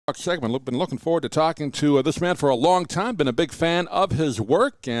segment. Been looking forward to talking to this man for a long time. Been a big fan of his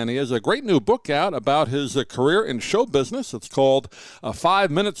work, and he has a great new book out about his career in show business. It's called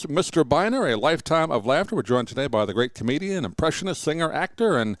 5 Minutes, Mr. Byner, A Lifetime of Laughter. We're joined today by the great comedian, impressionist, singer,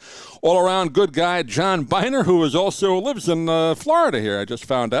 actor, and all-around good guy, John Byner, who also lives in Florida here. I just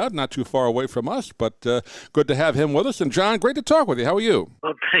found out, not too far away from us, but good to have him with us. And John, great to talk with you. How are you?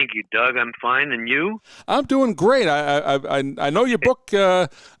 Well, thank you, Doug. I'm fine, and you? I'm doing great. I know your book.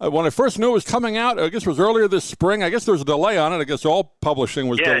 When I first knew it was coming out, I guess it was earlier this spring. I guess there was a delay on it. I guess all publishing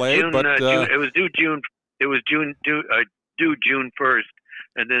was delayed. June, but June, it was due June. It was due June 1st,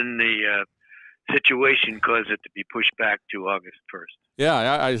 and then the situation caused it to be pushed back to August 1st.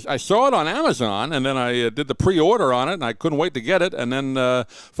 Yeah, I saw it on Amazon, and then I did the pre-order on it, and I couldn't wait to get it, and then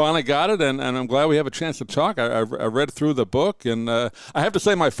finally got it, and I'm glad we have a chance to talk. I read through the book, and I have to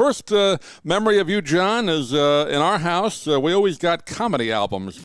say my first memory of you, John, is in our house. We always got comedy albums